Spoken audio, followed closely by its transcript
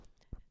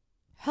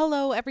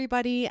Hello,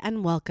 everybody,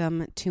 and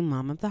welcome to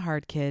Mom of the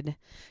Hard Kid.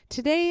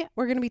 Today,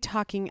 we're going to be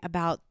talking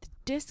about the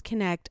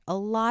disconnect a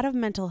lot of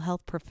mental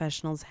health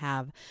professionals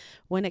have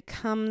when it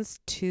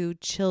comes to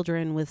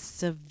children with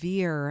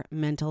severe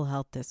mental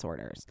health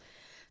disorders.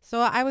 So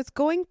I was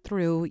going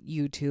through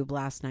YouTube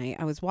last night.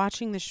 I was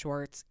watching the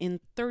shorts. In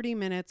 30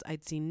 minutes,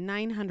 I'd seen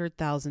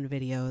 900,000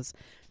 videos.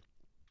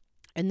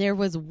 And there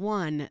was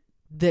one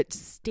that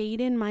stayed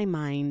in my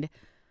mind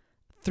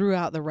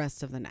throughout the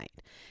rest of the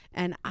night.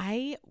 And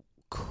I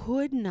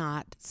could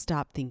not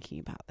stop thinking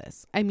about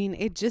this. I mean,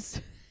 it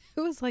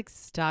was like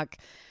stuck.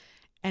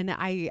 And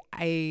I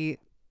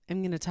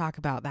am going to talk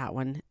about that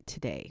one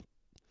today.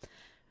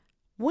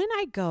 When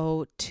I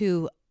go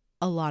to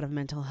a lot of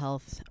mental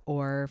health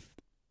or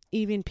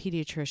even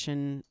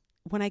pediatrician,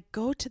 when I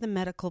go to the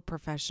medical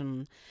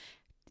profession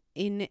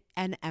in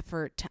an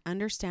effort to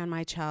understand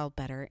my child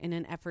better, in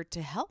an effort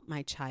to help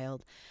my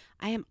child,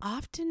 I am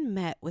often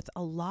met with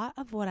a lot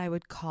of what I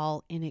would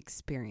call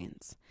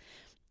inexperience.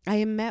 I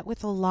am met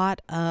with a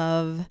lot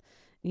of,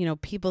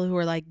 people who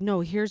are like, no,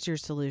 here's your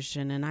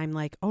solution. And I'm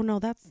like, oh no,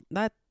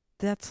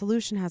 that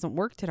solution hasn't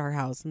worked at our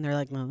house. And they're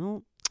like,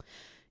 no,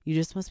 you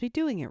just must be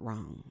doing it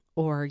wrong.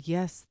 Or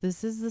yes,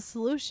 this is the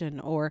solution.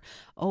 Or,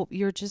 oh,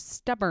 you're just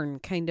stubborn,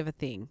 kind of a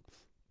thing.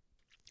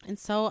 And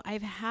so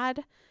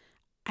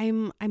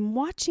I'm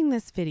watching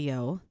this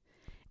video,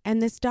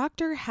 and this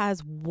doctor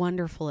has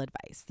wonderful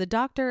advice.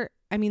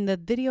 The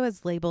video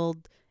is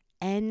labeled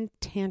End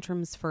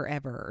Tantrums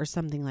Forever or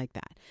something like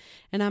that.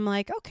 And I'm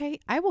like, okay,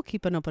 I will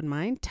keep an open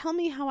mind. Tell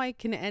me how I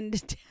can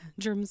end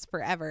tantrums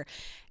forever.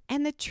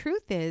 And the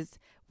truth is,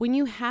 when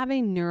you have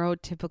a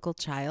neurotypical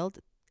child,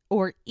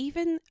 or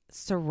even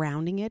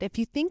surrounding it, if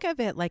you think of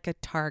it like a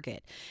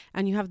target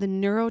and you have the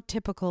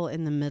neurotypical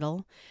in the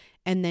middle,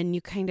 and then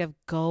you kind of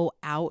go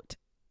out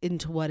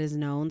into what is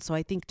known. So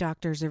I think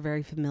doctors are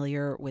very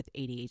familiar with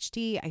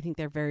ADHD. I think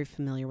they're very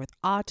familiar with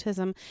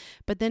autism.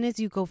 But then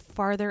as you go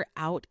farther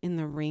out in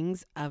the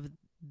rings of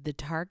the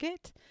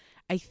target,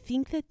 I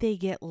think that they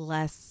get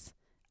less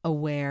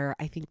aware.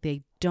 I think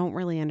they don't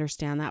really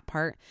understand that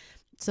part.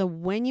 So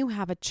when you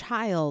have a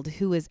child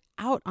who is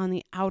out on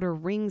the outer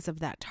rings of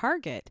that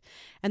target,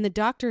 and the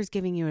doctor is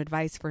giving you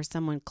advice for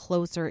someone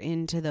closer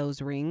into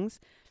those rings,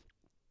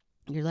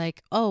 you're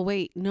like, oh,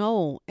 wait,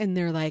 no. And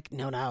they're like,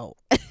 no.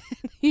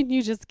 And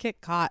you just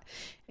get caught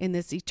in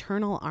this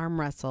eternal arm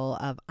wrestle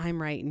of I'm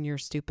right and you're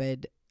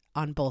stupid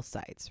on both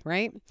sides,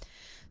 right?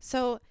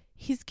 So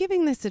he's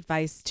giving this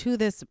advice to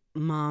this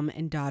mom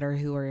and daughter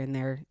who are in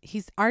there.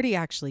 He's already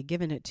actually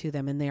given it to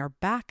them, and they are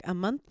back a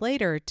month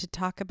later to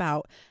talk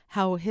about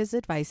how his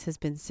advice has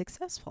been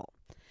successful.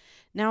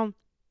 Now,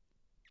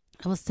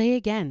 I will say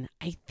again,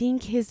 I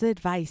think his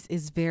advice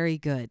is very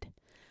good.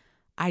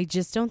 I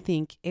just don't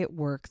think it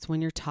works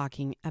when you're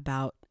talking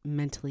about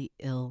mentally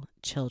ill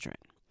children.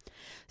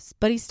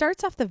 But he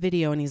starts off the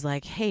video and he's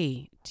like,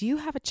 hey, do you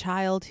have a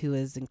child who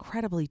is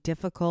incredibly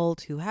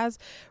difficult, who has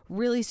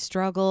really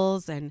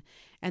struggles? And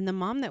the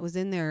mom that was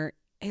in there,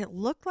 it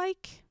looked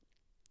like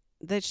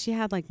that she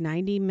had like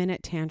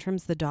 90-minute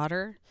tantrums, the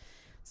daughter.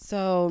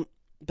 So,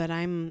 but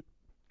I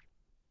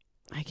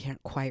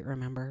can't quite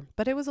remember,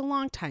 but it was a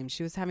long time.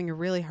 She was having a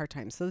really hard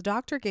time. So the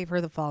doctor gave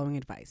her the following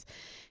advice.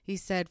 He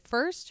said,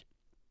 first,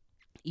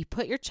 you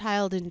put your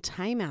child in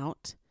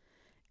timeout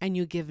and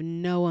you give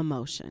no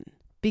emotion.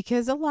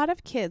 Because a lot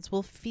of kids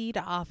will feed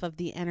off of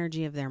the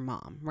energy of their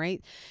mom,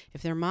 right?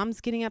 If their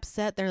mom's getting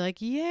upset, they're like,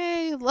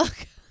 yay,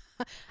 look,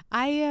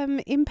 I am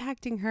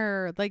impacting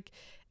her. Like,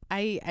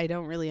 I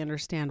don't really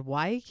understand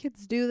why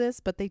kids do this,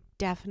 but they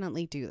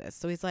definitely do this.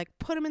 So he's like,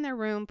 put them in their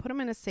room, put them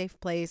in a safe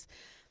place,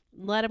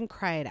 let them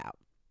cry it out.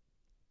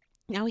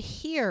 Now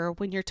here,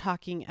 when you're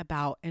talking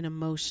about an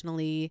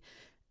emotionally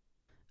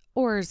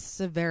or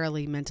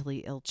severely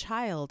mentally ill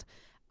child,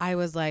 I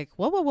was like,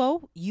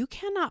 whoa, you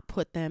cannot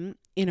put them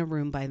in a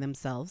room by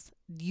themselves.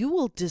 You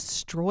will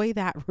destroy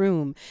that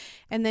room.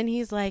 And then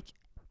he's like,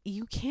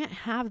 you can't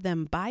have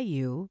them by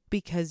you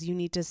because you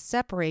need to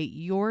separate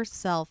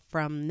yourself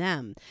from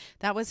them.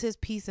 That was his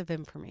piece of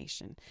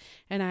information.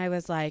 And I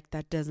was like,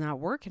 that does not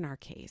work in our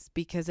case,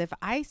 because if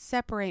I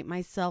separate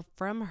myself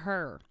from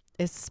her,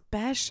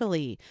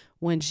 especially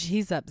when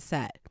she's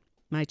upset,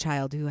 my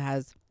child who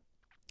has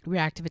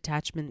reactive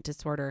attachment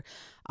disorder,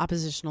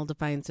 oppositional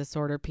defiance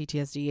disorder,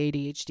 PTSD,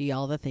 ADHD,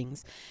 all the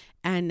things.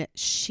 And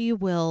she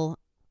will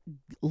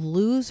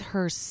lose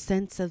her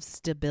sense of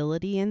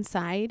stability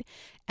inside,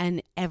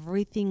 and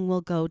everything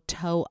will go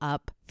toe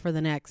up for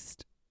the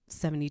next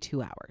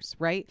 72 hours,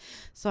 right?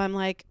 So I'm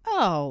like,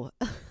 oh,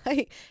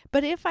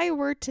 but if I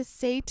were to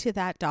say to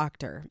that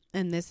doctor,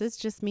 and this is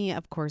just me,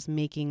 of course,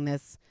 making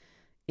this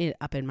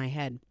up in my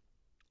head,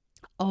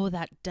 oh,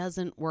 that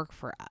doesn't work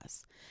for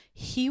us,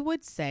 he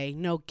would say,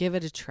 no, give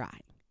it a try.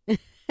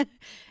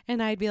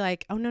 And I'd be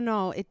like, oh,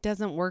 no, it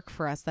doesn't work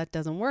for us. That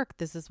doesn't work.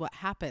 This is what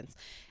happens.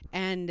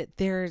 And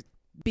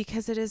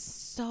because it is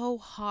so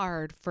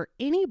hard for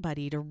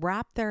anybody to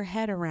wrap their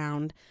head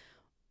around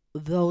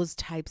those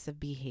types of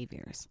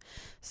behaviors.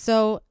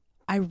 So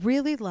I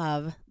really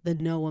love the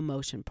no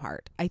emotion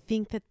part. I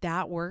think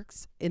that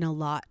works in a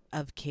lot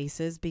of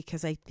cases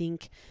because I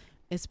think,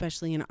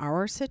 especially in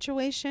our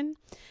situation,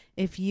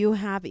 if you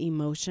have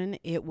emotion,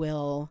 it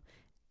will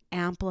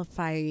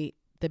amplify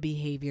the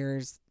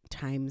behaviors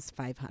times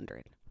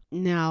 500.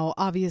 Now,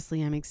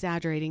 obviously, I'm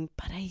exaggerating,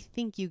 but I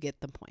think you get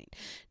the point.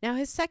 Now,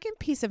 his second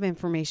piece of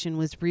information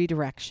was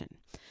redirection.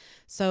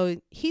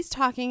 So he's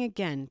talking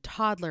again,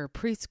 toddler,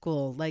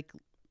 preschool, like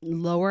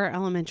lower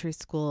elementary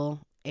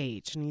school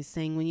age. And he's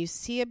saying when you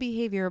see a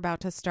behavior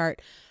about to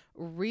start,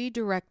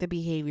 redirect the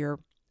behavior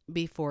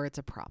before it's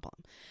a problem.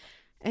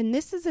 And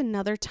this is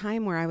another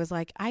time where I was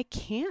like, I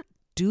can't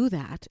do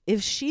that.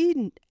 If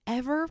she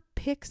ever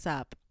picks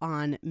up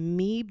on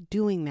me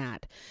doing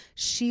that,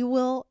 she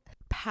will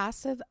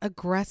passive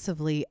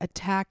aggressively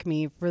attack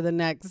me for the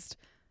next,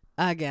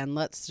 again,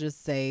 let's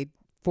just say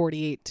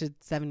 48 to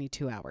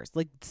 72 hours,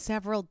 like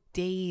several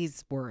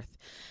days worth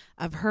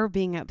of her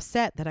being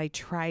upset that I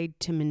tried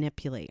to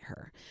manipulate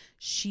her.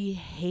 She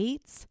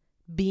hates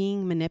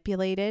being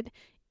manipulated,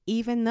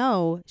 even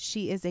though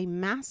she is a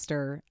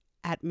master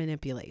at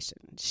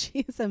manipulation.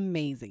 She's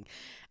amazing.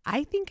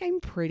 I think I'm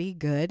pretty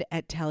good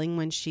at telling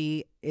when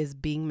she is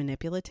being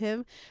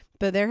manipulative,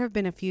 but there have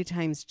been a few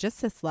times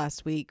just this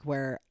last week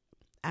where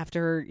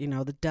after,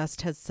 the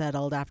dust has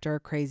settled after a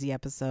crazy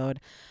episode,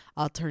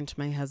 I'll turn to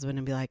my husband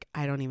and be like,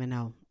 I don't even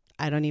know.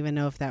 I don't even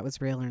know if that was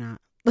real or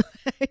not.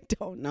 I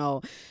don't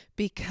know,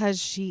 because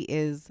she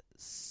is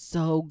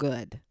so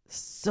good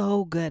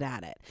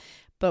at it.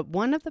 But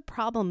one of the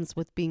problems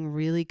with being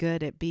really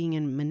good at being a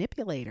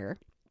manipulator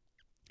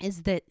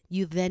is that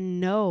you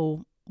then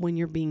know when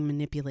you're being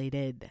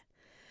manipulated.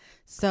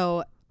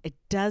 So it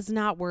does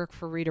not work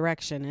for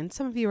redirection. And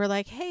some of you are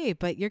like, hey,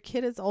 but your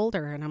kid is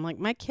older. And I'm like,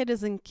 my kid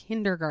is in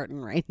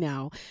kindergarten right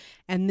now.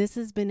 And this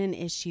has been an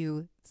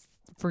issue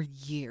for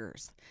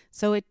years.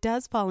 So it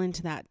does fall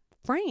into that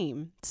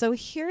frame. So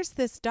here's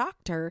this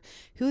doctor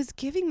who's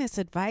giving this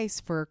advice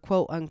for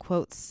quote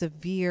unquote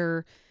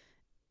severe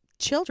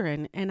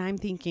children. And I'm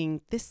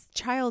thinking, this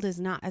child is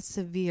not a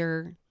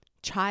severe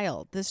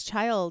child. This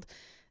child,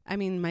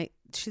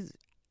 she's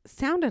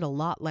sounded a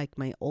lot like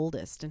my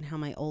oldest and how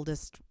my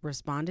oldest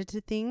responded to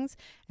things.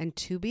 And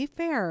to be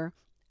fair,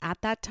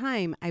 at that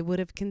time, I would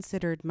have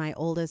considered my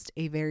oldest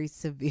a very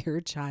severe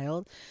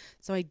child.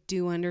 So I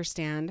do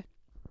understand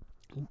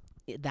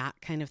that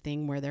kind of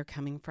thing, where they're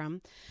coming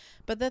from.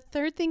 But the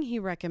third thing he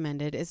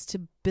recommended is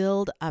to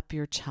build up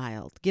your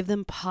child. Give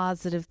them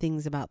positive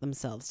things about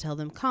themselves. Tell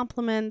them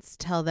compliments.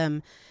 Tell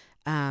them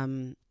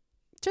good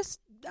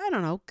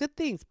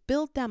things.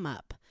 Build them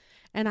up.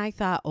 And I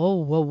thought, oh,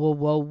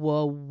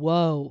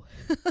 whoa.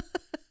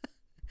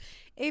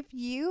 If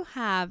you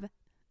have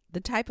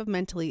the type of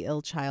mentally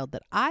ill child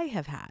that I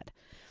have had,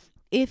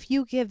 if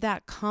you give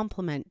that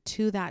compliment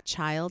to that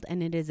child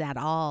and it is at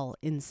all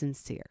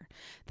insincere,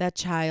 that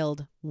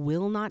child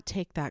will not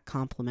take that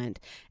compliment,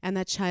 and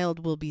that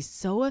child will be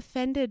so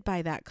offended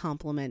by that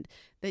compliment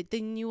that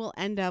then you will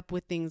end up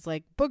with things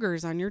like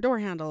boogers on your door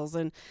handles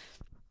and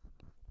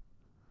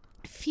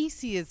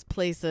feces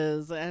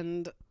places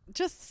and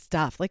just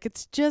stuff. Like,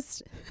 it's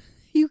just,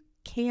 you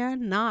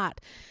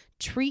cannot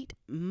treat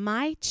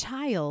my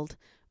child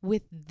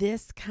with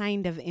this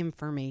kind of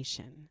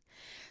information.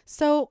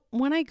 So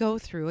when I go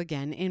through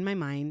again in my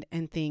mind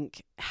and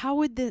think, how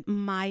would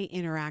my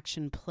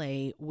interaction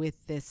play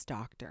with this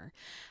doctor?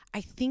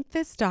 I think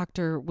this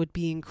doctor would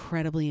be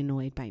incredibly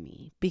annoyed by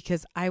me,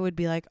 because I would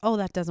be like, oh,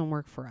 that doesn't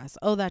work for us.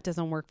 Oh, that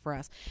doesn't work for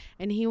us.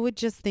 And he would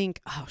just think,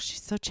 oh,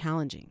 she's so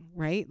challenging,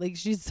 right? Like,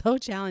 she's so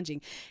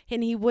challenging.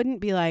 And he wouldn't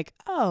be like,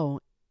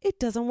 oh, it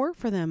doesn't work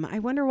for them. I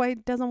wonder why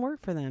it doesn't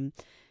work for them.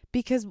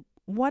 Because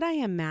what I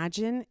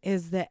imagine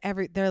is that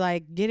they're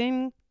like,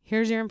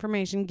 here's your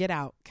information, get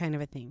out, kind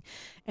of a thing.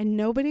 And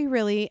nobody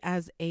really,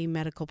 as a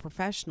medical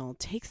professional,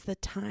 takes the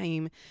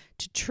time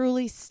to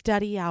truly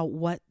study out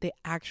what the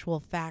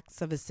actual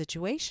facts of a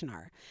situation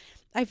are.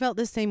 I felt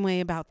the same way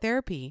about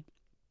therapy.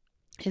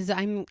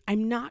 I'm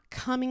not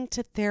coming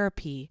to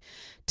therapy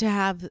to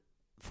have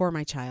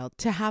my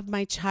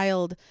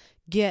child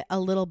get a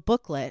little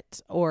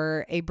booklet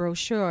or a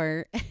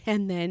brochure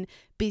and then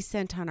be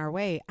sent on our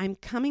way. I'm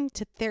coming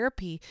to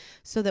therapy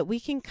so that we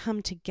can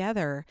come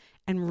together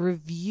and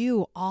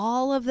review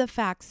all of the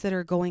facts that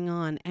are going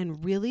on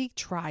and really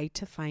try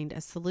to find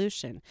a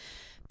solution.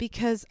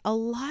 Because a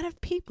lot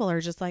of people are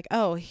just like,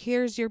 oh,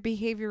 here's your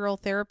behavioral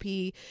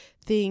therapy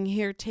thing.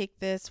 Here, take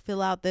this,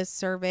 fill out this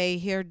survey.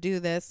 Here, do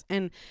this.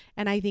 And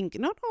I think,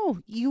 no,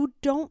 you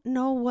don't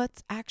know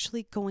what's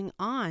actually going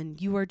on.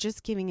 You are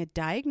just giving a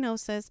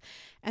diagnosis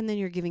and then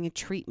you're giving a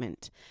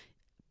treatment.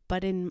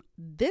 But in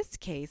this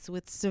case,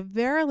 with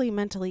severely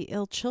mentally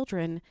ill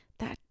children,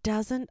 that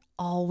doesn't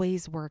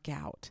always work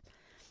out.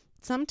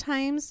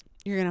 Sometimes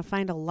you're going to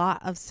find a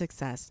lot of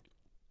success.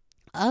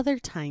 Other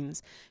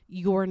times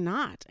you're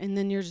not. And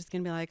then you're just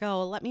going to be like,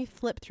 oh, let me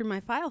flip through my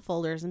file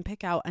folders and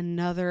pick out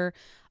another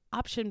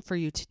option for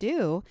you to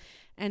do.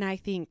 And I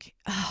think,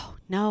 oh,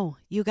 no,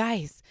 you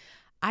guys,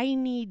 I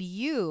need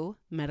you,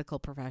 medical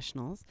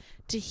professionals,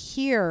 to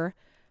hear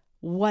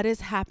what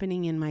is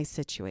happening in my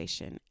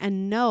situation,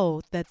 and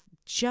know that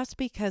just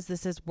because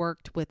this has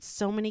worked with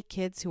so many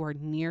kids who are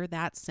near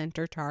that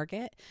center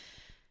target,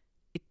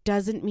 it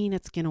doesn't mean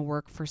it's going to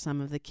work for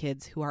some of the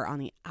kids who are on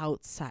the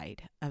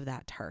outside of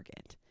that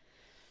target.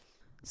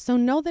 So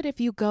know that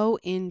if you go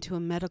into a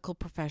medical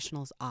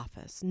professional's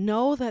office,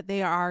 know that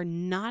they are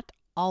not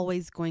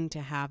always going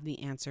to have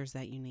the answers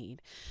that you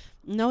need.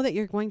 Know that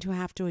you're going to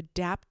have to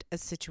adapt a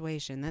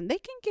situation, and they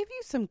can give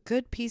you some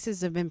good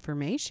pieces of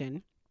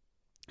information.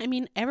 I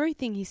mean,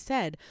 everything he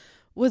said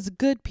was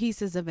good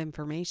pieces of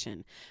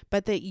information,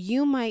 but that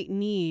you might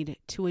need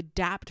to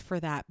adapt for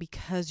that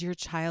because your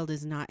child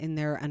is not in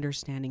their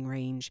understanding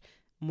range,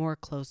 more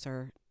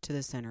closer to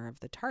the center of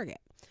the target.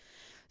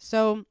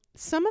 So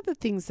some of the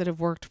things that have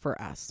worked for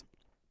us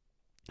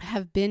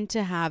have been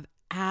to have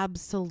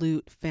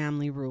absolute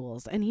family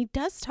rules. And he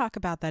does talk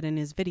about that in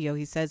his video.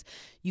 He says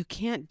you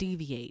can't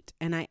deviate.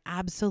 And I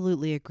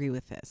absolutely agree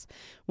with this.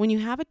 When you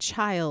have a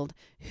child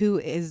who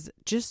is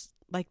just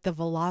like the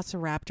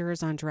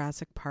velociraptors on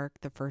Jurassic Park,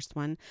 the first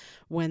one,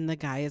 when the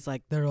guy is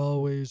like, they're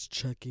always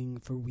checking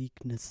for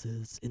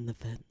weaknesses in the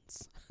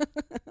fence.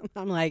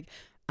 I'm like,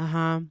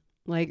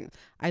 like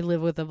I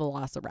live with a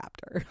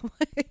velociraptor.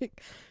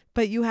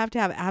 But you have to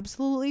have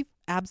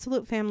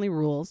absolute family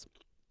rules.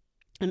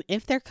 And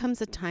if there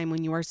comes a time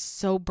when you are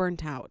so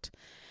burnt out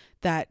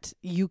that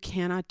you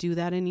cannot do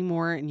that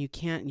anymore and you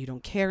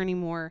don't care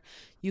anymore,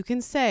 you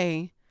can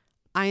say,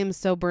 I am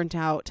so burnt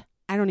out,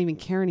 I don't even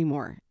care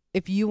anymore.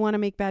 If you want to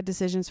make bad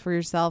decisions for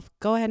yourself,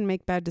 go ahead and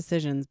make bad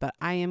decisions, but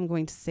I am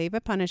going to save a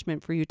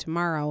punishment for you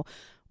tomorrow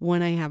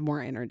when I have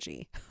more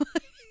energy.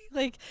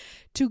 Like,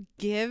 to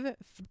give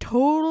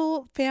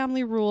total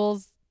family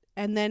rules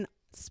and then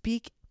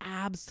speak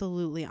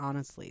absolutely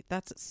honestly.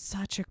 That's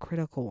such a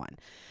critical one.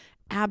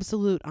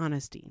 Absolute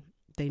honesty.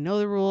 They know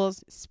the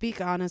rules, speak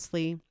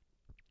honestly.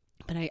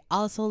 But I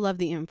also love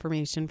the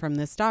information from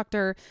this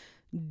doctor.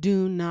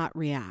 Do not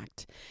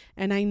react.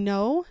 And I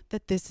know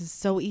that this is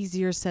so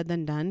easier said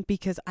than done,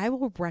 because I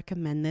will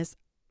recommend this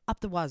up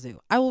the wazoo.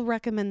 I will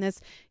recommend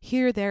this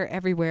here, there,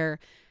 everywhere.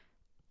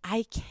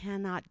 I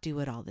cannot do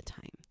it all the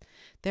time.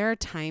 There are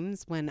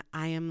times when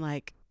I am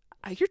like,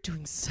 you're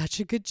doing such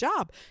a good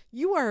job.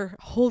 You are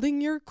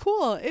holding your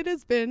cool. It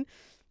has been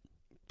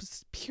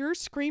pure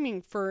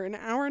screaming for an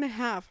hour and a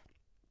half.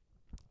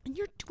 And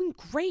you're doing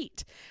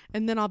great.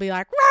 And then I'll be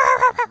like,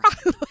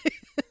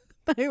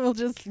 I will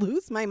just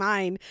lose my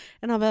mind.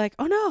 And I'll be like,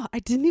 oh no, I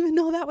didn't even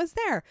know that was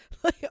there.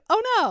 Like,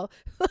 oh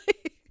no.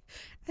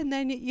 And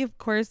then of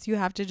course you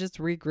have to just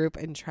regroup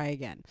and try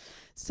again.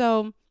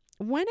 So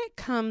when it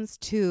comes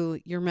to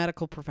your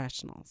medical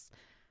professionals,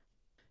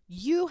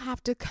 you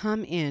have to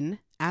come in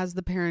as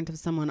the parent of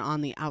someone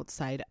on the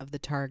outside of the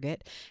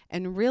target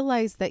and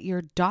realize that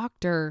your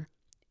doctor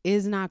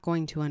is not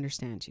going to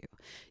understand you.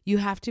 You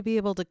have to be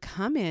able to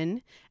come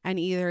in and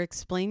either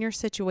explain your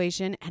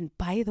situation. And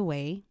by the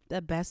way,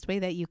 the best way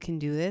that you can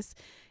do this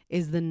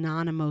is the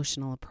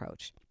non-emotional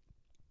approach.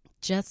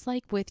 Just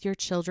like with your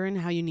children,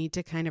 how you need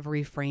to kind of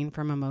refrain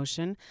from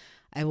emotion,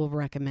 I will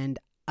recommend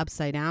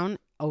upside down,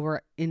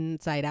 over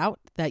inside out,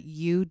 that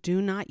you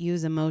do not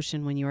use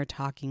emotion when you are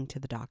talking to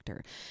the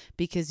doctor,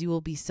 because you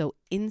will be so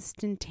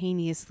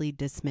instantaneously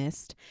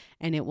dismissed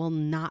and it will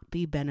not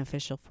be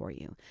beneficial for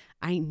you.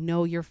 I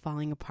know you're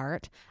falling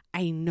apart.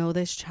 I know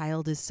this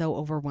child is so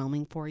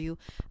overwhelming for you.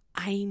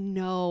 I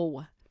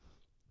know,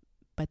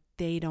 but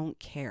they don't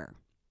care.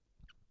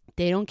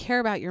 They don't care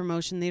about your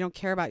emotion. They don't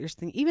care about your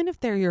thing. Even if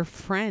they're your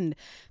friend,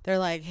 they're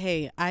like,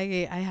 hey,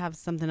 I have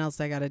something else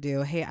I got to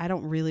do. Hey, I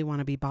don't really want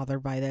to be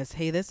bothered by this.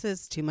 Hey, this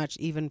is too much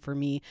even for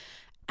me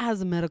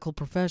as a medical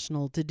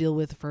professional to deal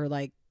with for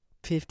like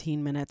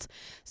 15 minutes.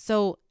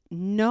 So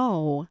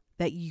know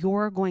that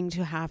you're going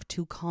to have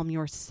to calm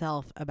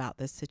yourself about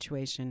this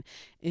situation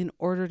in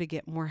order to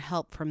get more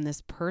help from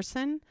this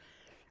person.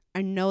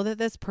 And know that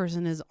this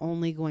person is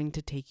only going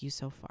to take you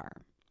so far.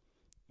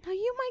 Now,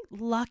 you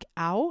might luck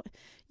out.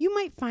 You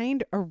might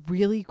find a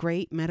really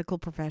great medical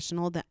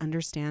professional that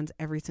understands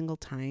every single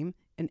time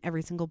and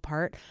every single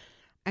part.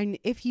 And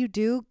if you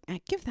do,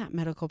 give that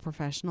medical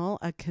professional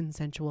a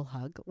consensual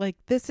hug. Like,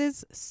 this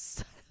is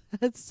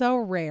it's so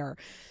rare.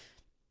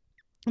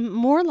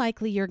 More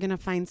likely, you're going to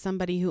find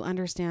somebody who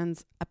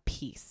understands a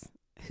piece,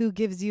 who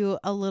gives you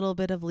a little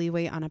bit of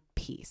leeway on a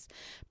piece.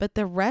 But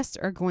the rest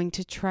are going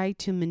to try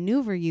to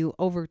maneuver you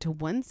over to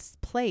one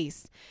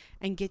place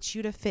and get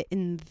you to fit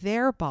in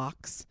their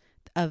box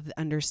of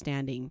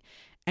understanding.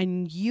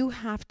 And you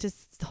have to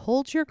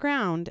hold your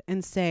ground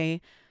and say,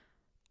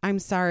 I'm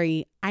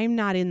sorry, I'm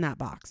not in that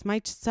box.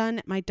 My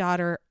son, my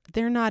daughter,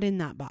 they're not in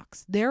that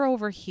box. They're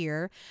over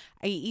here.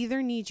 I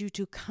either need you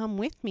to come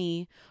with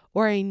me,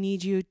 or I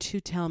need you to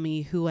tell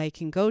me who I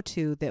can go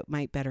to that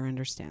might better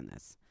understand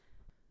this.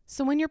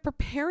 So when you're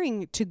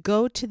preparing to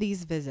go to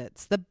these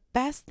visits, the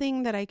best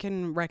thing that I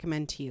can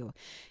recommend to you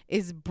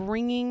is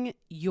bringing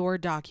your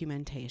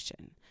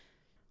documentation.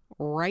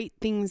 Write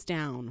things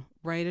down,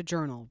 write a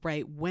journal,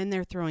 write when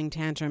they're throwing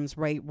tantrums,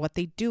 write what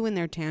they do in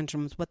their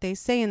tantrums, what they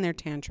say in their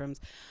tantrums.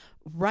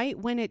 right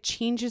when it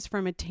changes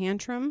from a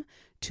tantrum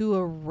to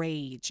a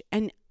rage.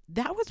 And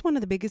that was one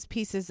of the biggest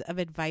pieces of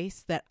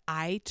advice that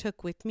I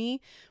took with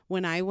me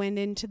when I went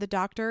into the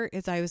doctor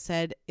is I was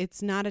said,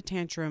 it's not a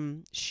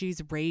tantrum,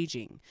 she's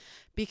raging.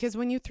 Because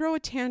when you throw a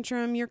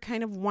tantrum, you're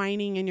kind of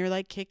whining and you're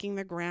like kicking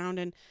the ground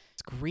and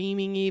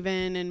screaming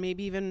even, and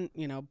maybe even,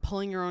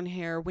 pulling your own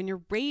hair. When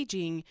you're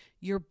raging,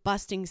 you're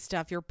busting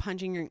stuff, you're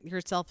punching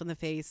yourself in the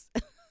face.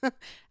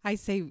 I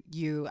say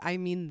you, I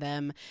mean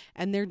them.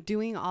 And they're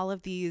doing all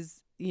of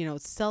these,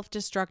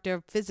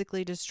 self-destructive,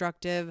 physically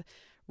destructive,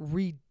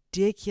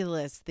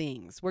 ridiculous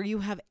things where you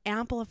have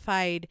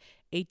amplified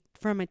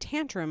from a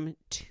tantrum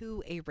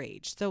to a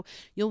rage. So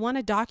you'll want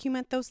to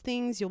document those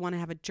things. You'll want to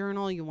have a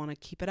journal. You'll want to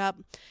keep it up.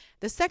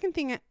 The second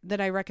thing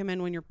that I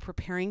recommend when you're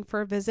preparing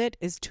for a visit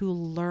is to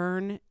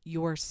learn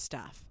your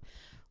stuff.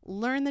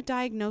 Learn the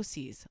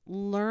diagnoses,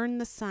 learn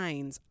the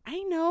signs.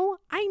 I know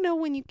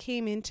when you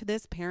came into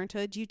this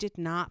parenthood, you did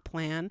not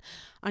plan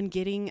on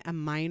getting a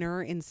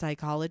minor in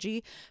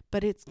psychology,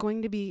 but it's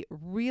going to be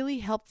really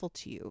helpful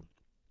to you.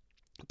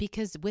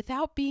 Because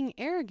without being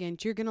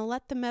arrogant, you're going to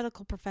let the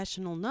medical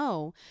professional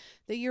know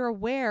that you're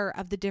aware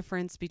of the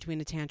difference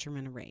between a tantrum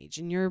and a rage.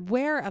 And you're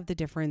aware of the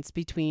difference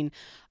between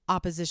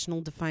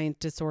oppositional defiant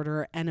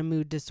disorder and a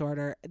mood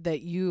disorder,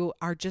 that you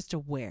are just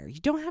aware.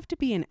 You don't have to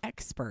be an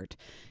expert.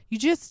 You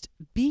just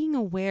being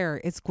aware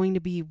is going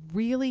to be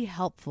really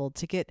helpful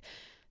to get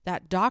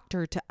that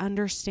doctor to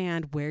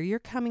understand where you're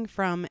coming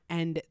from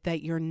and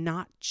that you're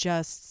not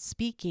just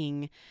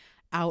speaking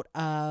out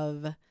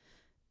of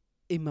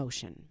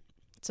emotion.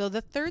 So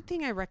the third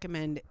thing I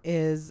recommend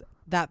is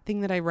that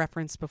thing that I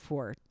referenced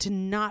before, to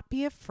not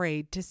be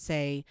afraid to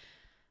say,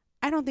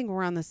 I don't think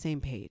we're on the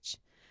same page.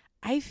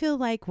 I feel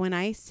like when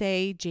I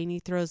say Janie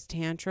throws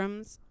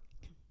tantrums,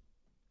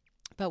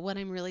 but what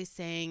I'm really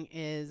saying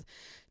is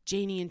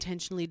Janie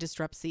intentionally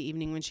disrupts the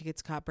evening when she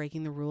gets caught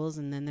breaking the rules,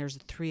 and then there's a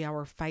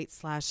 3-hour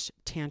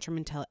fight/tantrum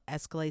until it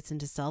escalates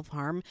into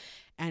self-harm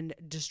and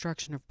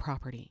destruction of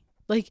property.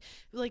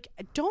 Like,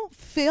 don't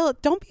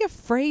be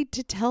afraid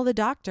to tell the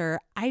doctor,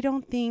 I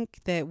don't think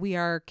that we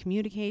are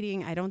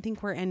communicating. I don't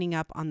think we're ending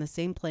up on the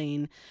same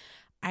plane.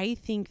 I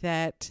think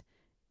that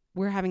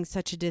we're having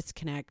such a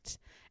disconnect.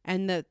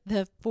 And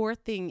the fourth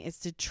thing is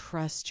to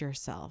trust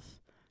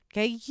yourself.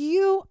 Okay.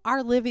 You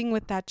are living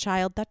with that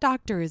child. That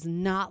doctor is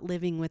not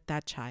living with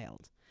that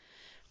child.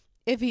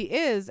 If he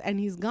is, and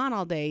he's gone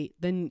all day,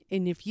 and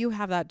if you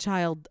have that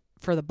child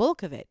for the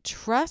bulk of it,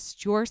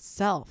 trust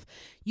yourself.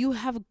 You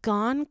have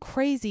gone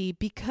crazy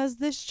because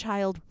this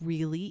child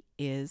really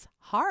is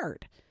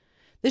hard.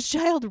 This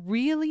child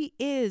really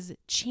is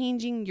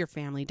changing your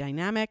family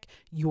dynamic,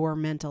 your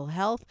mental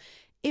health.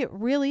 It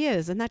really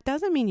is. And that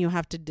doesn't mean you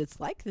have to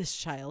dislike this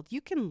child.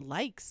 You can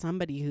like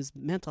somebody whose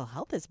mental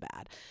health is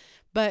bad,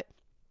 but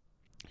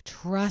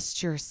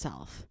trust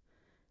yourself.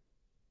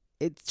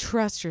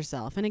 Trust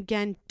yourself. And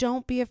again,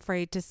 don't be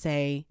afraid to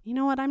say, you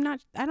know what, I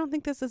don't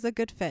think this is a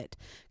good fit.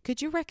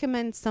 Could you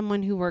recommend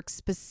someone who works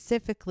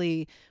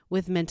specifically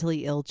with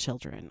mentally ill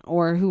children,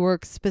 or who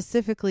works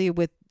specifically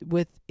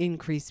with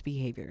increased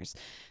behaviors?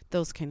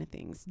 Those kind of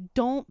things.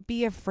 Don't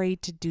be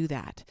afraid to do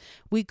that.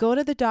 We go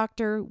to the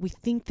doctor, we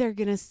think they're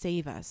going to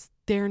save us.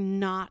 They're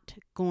not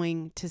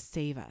going to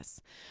save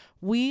us.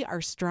 We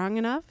are strong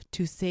enough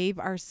to save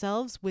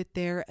ourselves with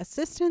their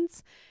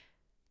assistance.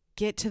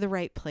 Get to the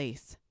right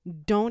place.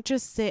 Don't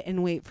just sit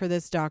and wait for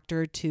this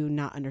doctor to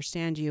not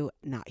understand you,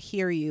 not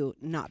hear you,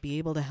 not be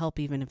able to help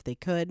even if they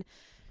could.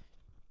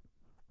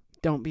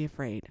 Don't be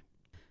afraid.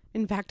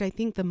 In fact, I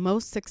think the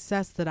most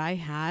success that I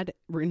had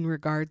in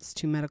regards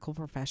to medical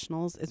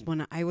professionals is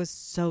when I was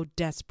so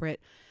desperate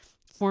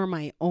for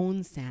my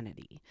own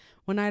sanity.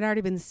 When I'd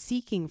already been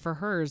seeking for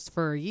hers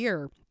for a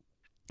year,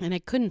 and I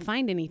couldn't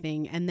find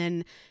anything. And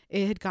then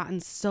it had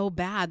gotten so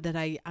bad that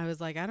I was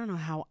like, I don't know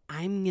how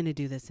I'm going to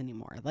do this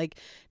anymore. Like,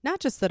 not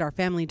just that our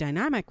family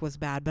dynamic was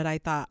bad, but I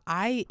thought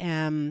I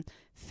am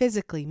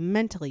physically,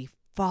 mentally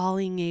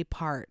falling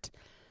apart.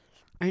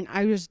 And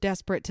I was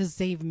desperate to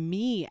save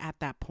me at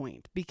that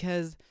point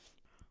because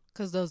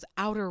those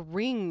outer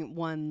ring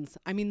ones,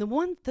 I mean,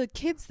 the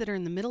kids that are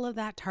in the middle of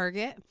that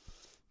target,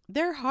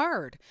 they're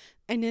hard.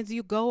 And as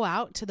you go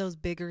out to those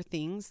bigger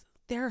things,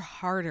 they're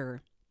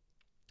harder.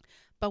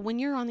 But when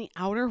you're on the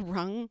outer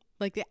rung,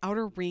 like the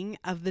outer ring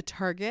of the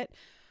target,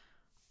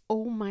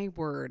 oh my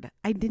word,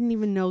 I didn't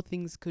even know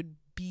things could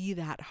be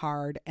that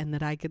hard and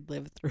that I could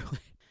live through it.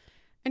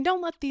 And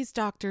don't let these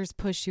doctors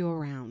push you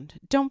around.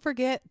 Don't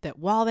forget that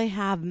while they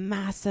have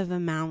massive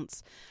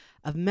amounts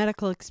of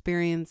medical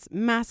experience,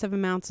 massive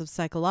amounts of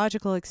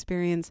psychological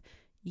experience,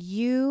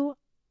 you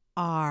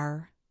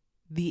are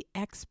the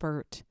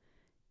expert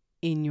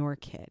in your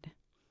kid.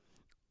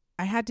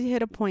 I had to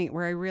hit a point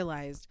where I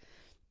realized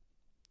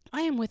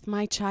I am with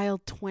my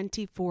child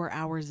 24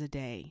 hours a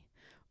day.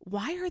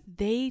 Why are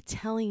they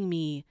telling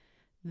me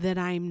that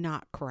I'm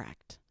not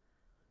correct?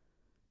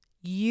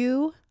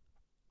 You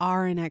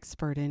are an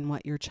expert in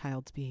what your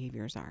child's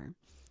behaviors are.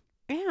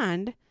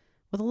 And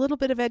with a little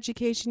bit of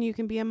education, you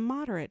can be a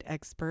moderate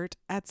expert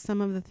at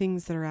some of the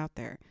things that are out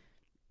there.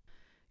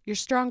 You're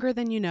stronger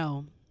than you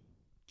know,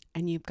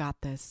 and you've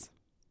got this.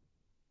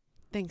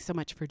 Thanks so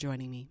much for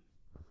joining me.